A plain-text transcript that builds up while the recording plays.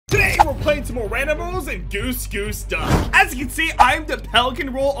we're playing some more random rolls and Goose Goose Duck. As you can see, I'm the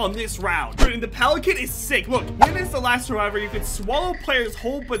Pelican role on this round. Dude, and the Pelican is sick. Look, when is the last survivor, you can swallow players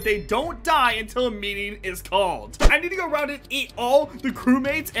whole, but they don't die until a meeting is called. I need to go around and eat all the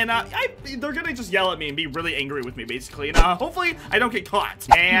crewmates, and they're gonna just yell at me and be really angry with me, basically. And hopefully, I don't get caught.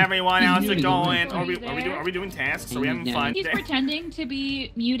 Hey, everyone, how's it going? Are we doing tasks? Are we having fun? He's pretending to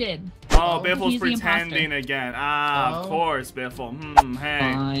be muted. Oh, Biffle's pretending again. Of course, Biffle.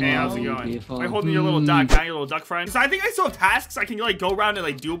 Hey, how's it going? Am I holding your little duck? Can I your little duck friend? So I think I still have tasks. I can like go around and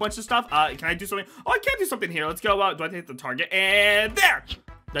like do a bunch of stuff. Can I do something? Oh, I can't do something here. Let's go. Do I hit the target? And there.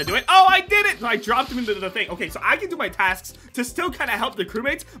 Did I do it? Oh, I did it! I dropped him into the thing. Okay, so I can do my tasks to still kind of help the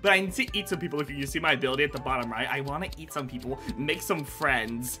crewmates, but I need to eat some people. If you see my ability at the bottom right, I want to eat some people, make some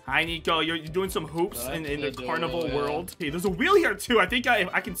friends. Hi, Nico. You're doing some hoops in the carnival world. Okay, there's a wheel here too. I think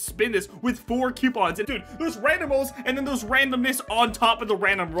I can spin this with 4 coupons. And dude, there's random rolls, and then there's randomness on top of the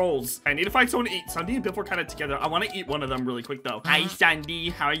random rolls. I need to find someone to eat. Sandy and Biff are kind of together. I want to eat one of them really quick though. Hi, Sandy.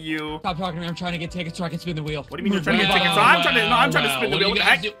 How are you? Stop talking to me. I'm trying to get tickets so I can spin the wheel. What do you mean you're trying to get tickets? So I'm trying to spin the wheel. What the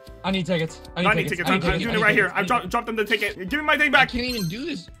heck? I need tickets. I need tickets. I'm doing it right here. I dropped them the ticket. Give me my thing back. I can't even do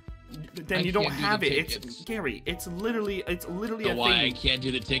this. Then you don't have it. It's Gary. It's literally a thing. Why I can't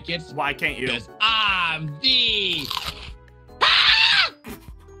do the tickets? Why can't you? Because I'm the.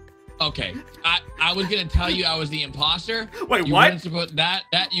 Okay, I was gonna tell you I was the imposter. Wait, you what? Weren't supposed, that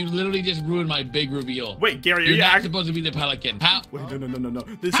you literally just ruined my big reveal. Wait, Gary, you're not supposed to be the Pelican. How? Wait, no.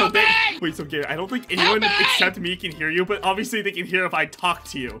 Wait, so Gary, I don't think anyone except me can hear you, but obviously they can hear if I talk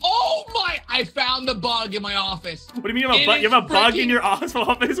to you. Oh my! I found the bug in my office. What do you mean you have a bug in your office?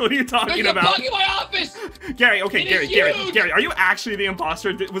 What are you talking about? There's a bug in my office. Gary, okay, Gary, are you actually the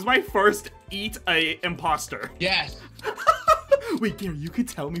imposter? Was my first eat a imposter? Yes. Wait, Gary, you could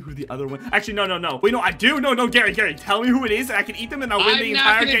tell me who the other one. Actually, no. Wait, no, I do. No, Gary, tell me who it is, and I can eat them, and I'll win the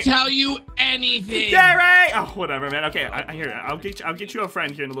entire game. I'm not gonna tell you anything. Gary! Oh, whatever, man. Okay, I hear it. I'll get you a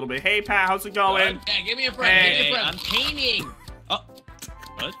friend here in a little bit. Hey, Pat, how's it going? Yeah, give me a friend. Hey, give me a friend. I'm painting. Oh,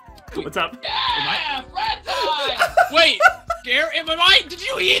 what? What's up? Yeah, friend time. Wait, Gary, did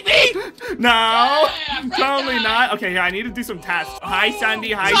you eat me? No, Yeah, totally time. not. Okay, yeah, I need to do some tasks. Hi,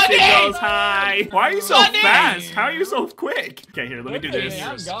 Sandy. Hi, Signals. Hi. Why are you so fast? How are you so quick? Okay, here, let me do this.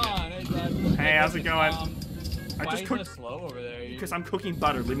 I'm gone. Hey, how's it going? I Why just is cooked. it slow over there? Because I'm cooking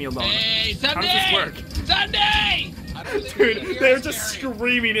butter. Leave me alone. Hey, Sunday! How does this work? Sunday! Dude, they're just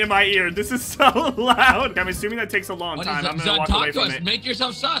screaming in my ear. This is so loud. I'm assuming that takes a long time. I'm gonna walk away from it. Make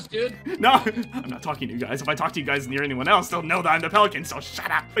yourself sus, dude. No, I'm not talking to you guys. If I talk to you guys near anyone else, they'll know that I'm the Pelican, so shut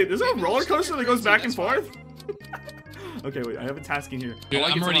up. Wait, there's a roller coaster that goes back and forth? Okay, wait, I have a task in here. Dude,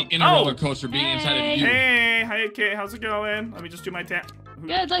 I'm already in a roller coaster being inside of you. Hey, okay, how's it going? Let me just do my task.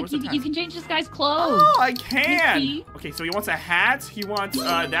 Good, like you can change this guy's clothes. Oh, I can. Okay, so he wants a hat. He wants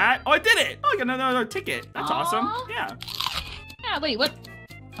that. Oh, I did it. Oh, I got another ticket. That's awesome. Yeah. Yeah, wait, what?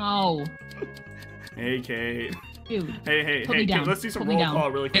 Oh. Hey, Kate. Dude. Hey, Kate, let's do some roll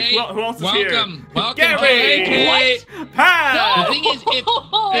call really quick. Hey, who else is here? Welcome. Gary! Hey, Pat! The thing is,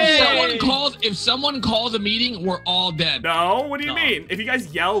 if someone calls a meeting, we're all dead. No, what do you mean? If you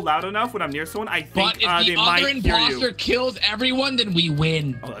guys yell loud enough when I'm near someone, I think they might hear you. But if the other imposter kills everyone, then we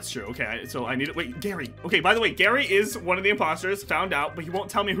win. Oh, that's true. Okay, so I need to wait, Gary. Okay, by the way, Gary is one of the imposters, found out, but he won't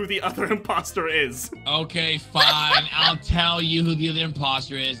tell me who the other imposter is. Okay, fine. I'll tell you who the other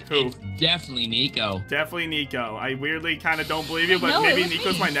imposter is. Who? It's definitely Nico. Definitely Nico. I weirdly kind of don't believe you, but maybe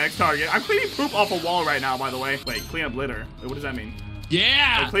Nico's my next target. I'm cleaning poop off a wall right now, by the way. Wait, clean up litter. Wait, what does that mean?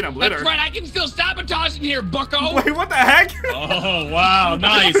 Yeah. Oh, clean up litter. That's right. I can still sabotage in here, bucko. Wait, what the heck? Oh, wow,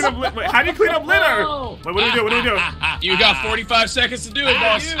 nice. Wait, how do you clean up litter? Wait, what do you do? You got 45 seconds to do it,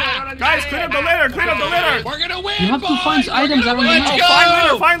 boss. Guys, clean up the litter. Clean up the litter. We're gonna win. You have to find items. I don't Let's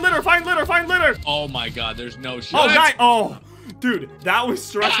know. go. Find litter. Oh my God, there's no shot. Oh, guy. Oh. Dude, that was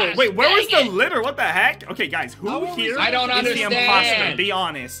stressful. Wait, where was the litter? What the heck? Okay, guys, who here I don't is the imposter? understand. Be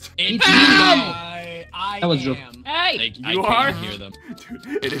honest. It's I That was am. Hey! You I are? can't hear them.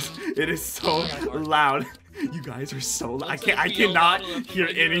 Dude, it is so loud. You guys are so loud. I cannot hear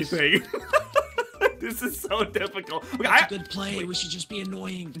anything. This is so difficult. Okay, That's a good play. We should just be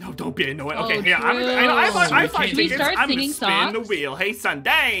annoying. No, don't be annoying. Oh, Okay, yeah, I find Can we tickets. start I'm gonna singing spin the songs? wheel. Hey,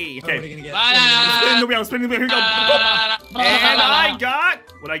 Sunday. What are Okay, you gonna get? I'm spinning the wheel. Here we go. And I got.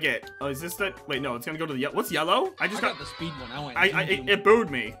 What'd I get? Oh, is this the? Wait, no, it's gonna go to the yellow. What's yellow? I just got the speed one. it booed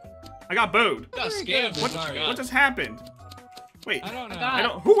me. I got booed. Got scammed. What just happened? Wait, I don't know. I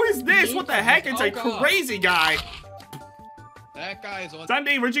don't. Who is this? What the heck? It's a crazy guy. That guy is on.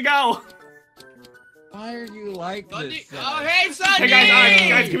 Sunday, where'd you go? Why are you like this? Oh, hey, Sunday! Hey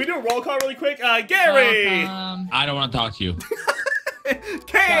guys, can we do a roll call really quick? Gary. I don't want to talk to you.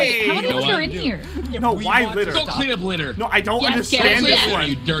 Okay. How many are in here? No, why litter? Go clean up litter. No, I don't Yes, understand yes, this yes. one.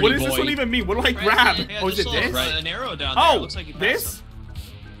 You dirty What does this boy. one even mean? What do I grab? Yeah, Oh, is it just saw this? an arrow down there. Oh, Looks like you passed this? him.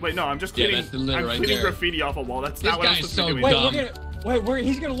 Wait, no, I'm just Yeah, cleaning. that's the litter I'm right cleaning there. graffiti off a wall. That's This not what I'm guy's supposed to be so doing. dumb.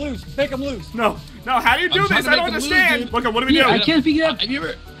 He's gonna lose. Make him lose. No, how do you do I'm trying this? to I don't make him lose, understand. dude. Look, what do we do? Yeah, I What can't figure it out. Have you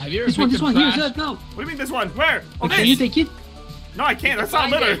ever This one, picked up here, trash? no. do you mean this one? Where? Oh, Can you this. take it? No, I can't. That's not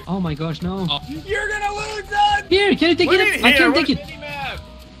litter. Oh my gosh, no. Oh. You're gonna lose, son! Here, can you take What do you it? mean I here? can't What- take it. Minimap.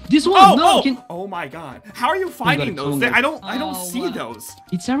 This one, no. Oh my God! How are you finding got it, those? someone I got don't Oh, see wow. those.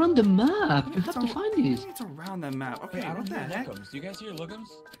 It's around the map. You have to find this. It's around the map. Okay, Wait, I what don't the hear heck? lookums. Do you guys hear lookums?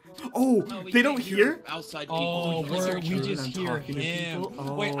 Oh, No, we they can't don't hear? outside Oh, people. we just I'm hear talking to him.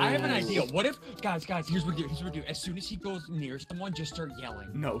 people? Wait, I have an Oh. idea. What if, guys, here's what we do. As soon as he goes near someone, just start yelling.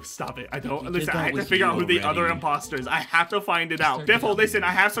 No, stop it. I don't. We did Listen, that I have to with figure out you who the already. other imposters. I have to find it out. Start Biffle, yelling. listen,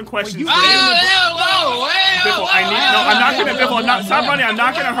 I have some questions. you for you. did- Biffle, I need. No, I'm not gonna. Biffle, I'm not. Stop running. I'm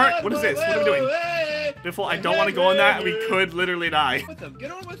not gonna hurt. What is this? What are we doing? Biffle, I don't want to go on that. We could literally die. With them. Get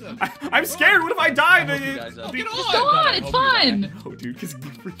on with them. I'm scared. What if I die? hope you guys up. Get Go on. on, it's fun. Oh, dude, because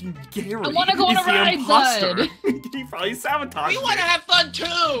freaking Gary I wanna go on is a the ride, imposter. bud. He probably sabotaged We want to me. have fun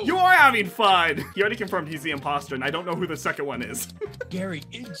too. You are having fun. He already confirmed he's the imposter, and I don't know who the second one is. Gary,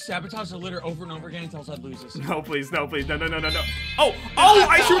 sabotage the litter over and over again until Zed loses. No, please, no, please, no. Oh,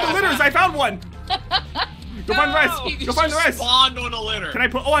 I shoot the litters. I found one. Go find the rest. Go find the rest. Spawned on a litter. Can I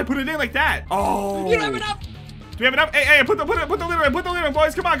put? Oh, I put it in like that. Oh. You don't have enough. Do we have enough? Hey, put the litter in. Put the litter in,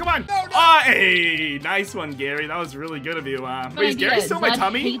 boys. Come on. No. Hey, nice one, Gary. That was really good of you. Wait, is Gary idea. still in my Zed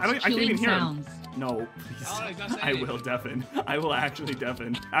tummy? hates I can't even chewing hear him. sounds. No, please. Oh, he's not saying I anything. will deafen. I will actually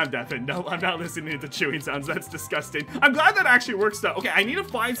deafen. I'm deafen. No, I'm not listening to chewing sounds. That's disgusting. I'm glad that actually works though. Okay, I need to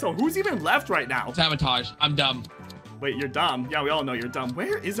find someone. Who's even left right now? Sabotage. I'm dumb. Wait, you're dumb. Yeah, we all know you're dumb.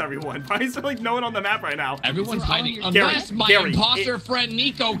 Where is everyone? Why is there like no one on the map right now? Everyone's hiding. Gary, Unless my Gary, imposter friend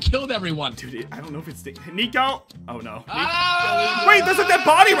Nico killed everyone. Dude, I don't know if it's Nico. Oh no. Ah! Wait, there's a dead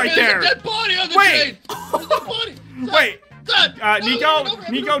body right there. There's a dead body on the Wait. train. There's a dead body. Wait. Zed.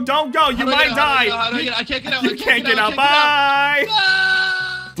 Nico, don't go. You might die. I can't get out. You can't get out. Bye.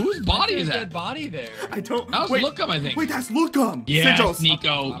 Whose body is Dead that? body there. I don't. That was Wait, Lookum, I think. wait, that's Lookum. Yes, Sigils.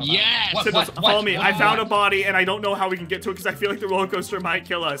 Nico. Yes. Sigils, follow me. I found a body, and I don't know how we can get to it because I feel like the roller coaster might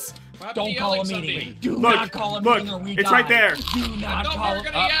kill us. Don't call a meeting. Do Look, not call a meeting or we it's die. right there. Do not No, call we're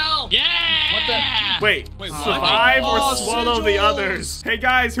gonna yell. Yeah. Wait, Wait, survive or oh, swallow the Sigils. others. Hey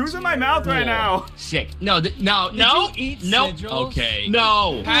guys, who's in my mouth right now? Sick. No. No. Did you eat sigils? Okay.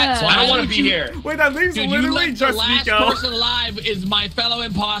 No. Pat, I don't want why to be would you- here. Wait, that leaves Dude, you literally left the just last Nico. person alive is my fellow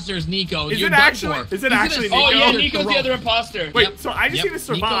imposters, Nico. Is You're it done actually? for. Is it He's actually gonna- Nico? Oh, yeah, Nico's the other imposter. Wait, Yep. so I just Yep. need to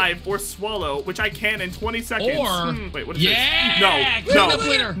survive or swallow, which I can in 20 seconds. Or- wait, what is Yeah, this? clean up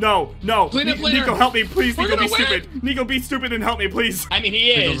litter. No. Clean up litter. Nico, help me, please. We're Nico, be gonna win. stupid. Nico, be stupid and help me, please. I mean,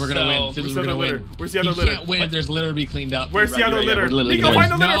 he is. We're gonna win. Where's We're the other gonna litter? win. Where's the other You litter? can't win if there's litter to be cleaned up. Where's the other Right, litter? we're literally Nico, gonna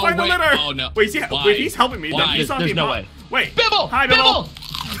find the win. litter. No, Find the wait. litter. Oh no. Wait, Why? wait, he's helping me. Why? He's not There's being no helped. way. Wait. Bibble! Hi, Bibble!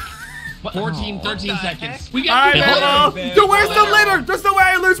 Bibble. 13 seconds. We Hi, got Bibble. Dude, where's the litter? There's no way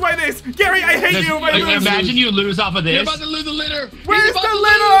I lose by this. Gary, I hate you. If I lose. Imagine you lose off of You're this. about to lose the litter. Where's He's about the to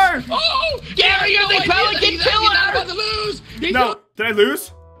litter? lose. Oh, Gary, you're the idea Pelican that he's actually killer. not about to lose. He's No. Did I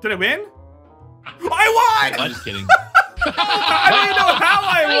lose? Did I win? I won! I'm just kidding. I don't even know how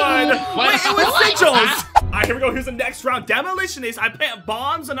I won. What? Wait, it was What? Sigils. All right, here we go. Here's the next round. Demolitionist. I plant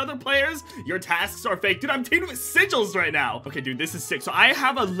bombs on other players. Your tasks are fake. Dude, I'm teaming with Sigils right now. Okay, dude, this is sick. So I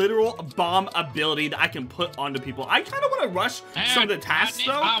have a literal bomb ability that I can put onto people. I kind of want to rush some of the tasks,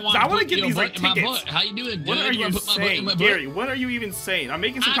 though. I want to get these, like, tickets. How you doing? What are you saying, Gary? What are you even saying? I'm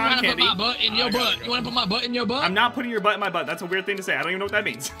making some cotton candy. I'm trying to put my butt in your butt. You want to put my butt in your butt? I'm not putting your butt in my butt. That's a weird thing to say. I don't even know what that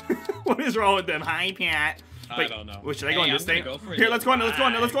means. What is wrong with them? Hi, Pat. I don't know. Wait, should I go on Hey, this I'm gonna thing? go for Here, it. let's go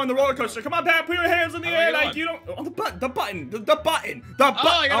on the roller coaster. Come on, Pat, put your hands in the How do I air go like on? you don't. Oh, the button. The button.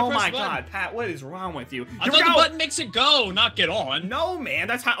 I gotta Oh press my the button. God, Pat, what is wrong with you? I Here thought we the go. button makes it go, not get on. No, man,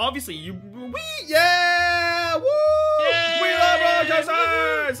 that's how. Obviously, yeah, woo! Yay! We love roller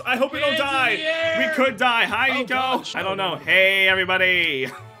coasters. I hope we don't Hands in die. the air. We could die. Hi, Oh, Nico. gosh. I don't know. Hey, everybody.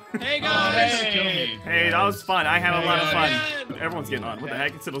 Hey guys. Hey, that was fun. I had a lot of fun. Hey. Everyone's getting on. What the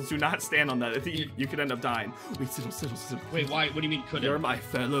heck? Siddles, do not stand on that. You could end up dying. Wait, Siddles. Wait, why? What do you mean couldn't? You're my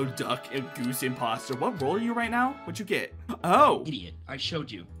fellow duck and goose imposter. What role are you right now? What'd you get? Oh. Idiot. I showed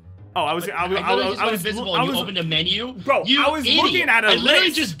you. Oh, I was invisible and you opened a menu. Bro, you I was idiot. looking at a I literally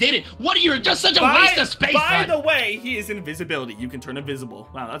list. just did it. What? You're just such a waste of space. By bud. the way, he is invisibility. You can turn invisible.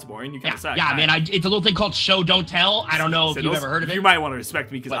 Wow, that's boring. You kind Yeah, of suck. yeah, man. It's a little thing called show don't tell. I don't know if you've Siddles, ever heard of it. You might want to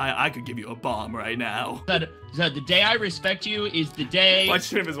respect me because But- I could give you a bomb right now. The day I respect you is the day. Watch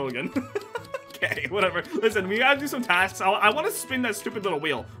your invisible again. Okay, whatever. Listen, we gotta do some tasks. I want to spin that stupid little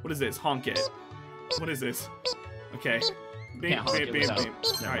wheel. What is this? Honk it. What is this? Okay. Beep, beep, beep, beep.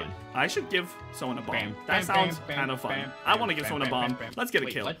 All right. I should give someone a bomb. That sounds kind of fun. I want to give someone a bomb. Let's get a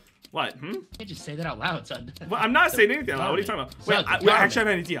kill. What? You can't just say that out loud, son. Well, I'm not saying anything out loud. What are you talking about? Wait,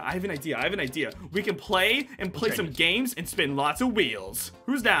 actually, I have an idea. We can play some games and spin lots of wheels.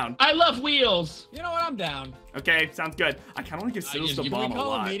 Who's down? I love wheels. You know what? I'm down. Okay, sounds good. I kind of want to give Siddles the bomb a lot. Can we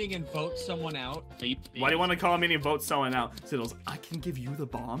call a meeting and vote someone out? Why do you want to call a meeting and vote someone out? Siddles, I can give you the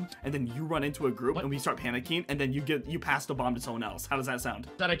bomb, and then you run into a group, and we start panicking, and then you pass the bomb to someone else. How does that sound?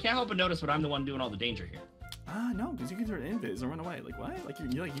 That I can't help but notice, but I'm the one doing all the danger here. No, because you can turn invis and run away. Like, what? Like,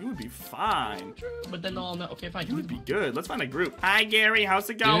 you would be fine. True, but then they'll all know. Okay, fine. You would be good. Let's find a group. Hi, Gary. How's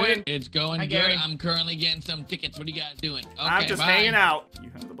it going? Good. It's going good. Gary. I'm currently getting some tickets. What are you guys doing? Okay, I'm just hanging out. You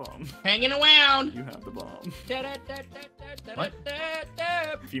have the bomb. Hanging around. You have the bomb. What?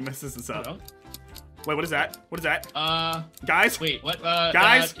 If he messes this up. Wait, what is that? What is that? Guys? Wait, what?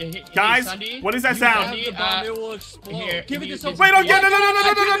 Guys? Guys? Sunday? What is that sound? The bomb, it will explode. Here, give it to someone. Wait, no, no, no, no, no, no,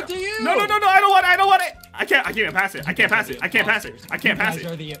 I no, no, give it to you. no, no, no, no, I don't want it. I can't even pass it. I can't pass it. I can't pass it. I can't pass You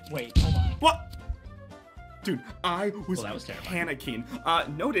guys it. are the, wait, hold on. What? Dude, I was that was terrifying.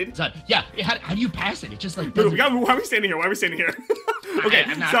 panicking. Noted. Son, yeah, how do you pass it? It just like Dude, why are we standing here? Why are we standing here? Okay,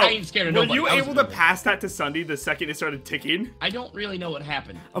 I ain't scared of nobody. Were you able to pass that to Sunday the second it started ticking? I don't really know what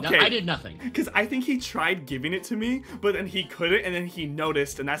happened. Okay. No, I did nothing. Because I think he tried giving it to me, but then he couldn't, and then he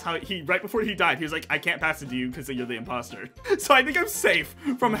noticed, and that's how right before he died, he was like, I can't pass it to you because you're the imposter. So I think I'm safe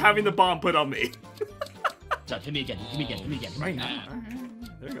from having the bomb put on me. So, hit me again. Right now.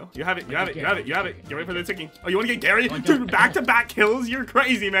 There you go. You have it. Get ready for the ticking. Oh, you want to get Gary? Dude, back-to-back kills? You're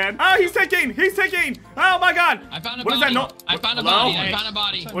crazy, man. Oh, he's ticking. Oh, my God. I found a What is body. that noise? I found a Hello? body. I found a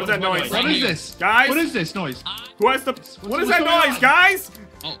body. What is that noise? What is this? Guys? What is this noise? Who has the... What is that going noise, on? guys?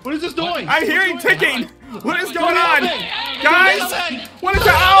 What is this noise? I'm hearing ticking. What is going on? happening? Guys? What is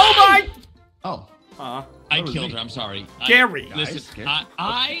that? Oh, my... Oh. I killed her. I'm sorry. Gary. Listen,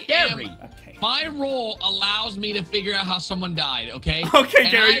 Gary. Okay. my role allows me to figure out how someone died, okay? Okay,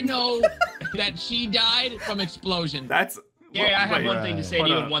 and Gary. I know that she died from explosion. That's... Gary, I have wait, one thing to say to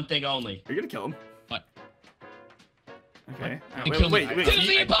you and one thing only. Are you gonna kill him? What? Okay. Wait. Wait. This is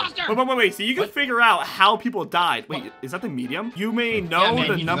the imposter! Wait. So you can figure out how people died. Wait, is that the medium? You may know man,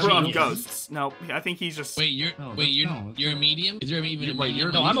 the he's number a of genius. ghosts. No, I think he's just... Wait, you're a medium? Is there even a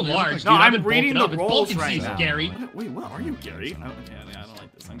medium? No, I'm a large. No, dude. I'm I've been reading bulking the up. It's rolls bulking right season, now. Gary. Wait, what are you, Gary? I don't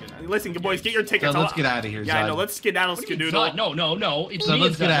like this. I'm good. Listen, good boys, get your tickets. So let's get out of here, Yeah, I know. Zod. Let's skedaddle, What do you mean, skedoodle. Zod? No. It's So me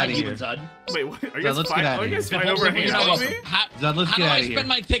let's and get Zod, outta not you here. and Zod. Wait, what? Are you So guys let's fighting? get outta Are you guys here. fighting over hanging You're out not with me? Zod, let's How get do out I of here. spend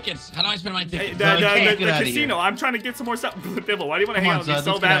my tickets? How do I spend my Hey, tickets? the get outta casino. here. I'm trying to get some more stuff. Bibble, why do you want to Come hang on, out with me Zod,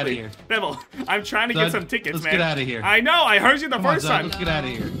 so let's get outta badly? here. Bibble, I'm trying to get Zod, some tickets, let's man. get outta here. I know. I heard you the Come on, first Zod, time. let's get out of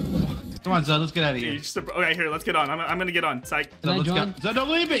here. Come on, Zod, let's get out of You here. just- Okay, here, let's get on. I'm gonna get on. Psych. Zod, let's go. Zod, don't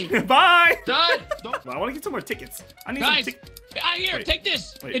leave me. Bye. Done! I want to get some more tickets. I need Guys, some tickets. here, Wait. take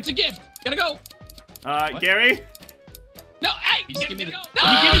this. Wait. It's a gift. Gotta go. Gary, No, hey, Just give me the.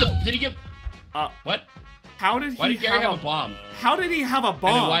 No! Did he give? What? how did Why he did Gary have have a bomb? How did he have a And then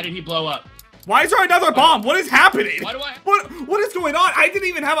bomb? why did he blow up? Why is there another bomb? What is happening? Why do I- What is going on? I didn't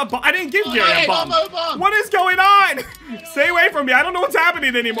even have a bomb. I didn't give Gary hey, a bomb. bomb. What is going on? Stay away from me. I don't know what's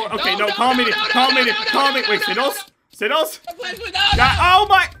happening anymore. Okay, No, calm me. no, Calm me. no, Calm me. no, Wait, no, Siddles? Siddles? No. Oh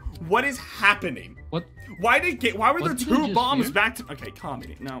my! What is happening? What? Why were there What did two you bombs just back to? Okay, calm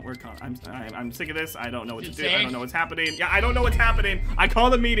me. No, we're calm. I'm sick of this. I don't know what to do. I Insane. don't know what's happening. Yeah, I don't know what's happening. I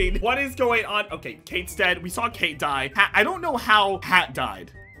called a meeting. What is going on? Okay, Kate's dead. We saw Kate die. I don't know how Hat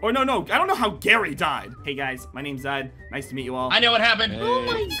died. Or no, I don't know how Gary died. Hey guys, my name's Zed. Nice to meet you all. I know what happened. Oh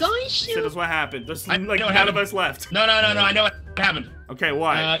my gosh. Siddles, what happened? There's I like know what none of happened. us left. No. I know what happened. Okay,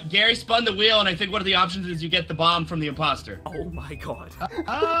 why? Gary spun the wheel, and I think one of the options is you get the bomb from the imposter. Oh my god.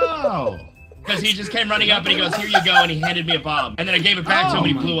 Oh. Because he just came running up and he goes, "Here you go," and he handed me a bomb. And then I gave it back to him and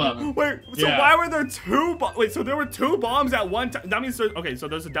he blew up. Wait, so Yeah. why were there two Wait, so there were two bombs at one time. That means there's... Okay, so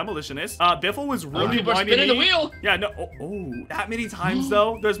there's a demolitionist. Biffle was really People are wanting spinning the me- wheel. Yeah, no. Oh, that many times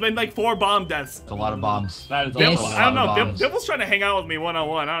though? There's been like 4 bomb deaths. It's a lot of bombs. That is Biffle, awesome. I don't know. bombs. Biffle's trying to hang out with me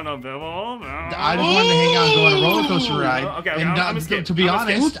one-on-one. I don't know, Biffle. I just wanted to hang out and go on a roller coaster ride. Okay, and I'm a skip. to be I'm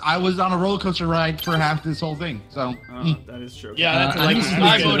a honest, skip. I was on a roller coaster ride for half this whole thing. So That is true. Yeah, that's I'm like just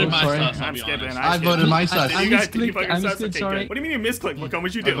I good. voted my Sorry. sus, I'll I'm be skipping. honest. I voted my sus. You I guys think you misclicked, voted I sus? misclicked, Okay, sorry. good. What do you mean you misclicked? Lookum,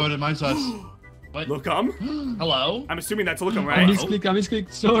 what'd you I do? voted my sus. What? Lookum? Hello? I'm assuming that's Lookum, I right?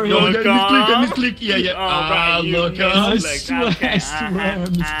 misclicked. Sorry. Lookum? Misclick. Yeah. Oh, right, you Look misclicked. I Okay, swear I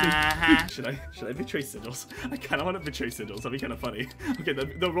misclicked. Should I betray Sigils? I kind of want to betray Sigils. That'd be kind of funny. Okay,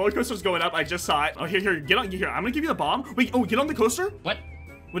 the roller coaster's going up. I just saw it. Oh, here, get on. Here, I'm gonna give you the bomb. Wait, get on the coaster. What?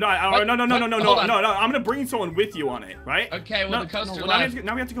 Well, no, I'm gonna bring someone with you on it, right? Okay, well, the coaster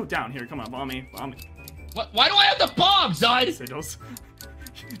now we have to go down. Here, come on, follow me. What? Why do I have the bomb, Zud?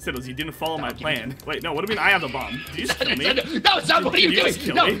 Siddles, you didn't follow my plan. Wait, no, what do you mean I have the bomb? Did you just kill me? No, Zud, what are you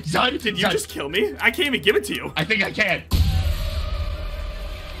doing? No, Zud. Did you just kill me? I can't even give it to you. I think I can.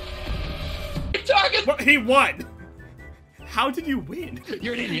 Target. What? He won. How did you win?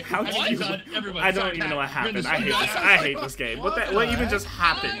 You're an idiot. How did you win? I don't even know what happened. I hate this game. What even just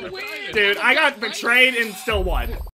happened? Dude, I got betrayed and still won.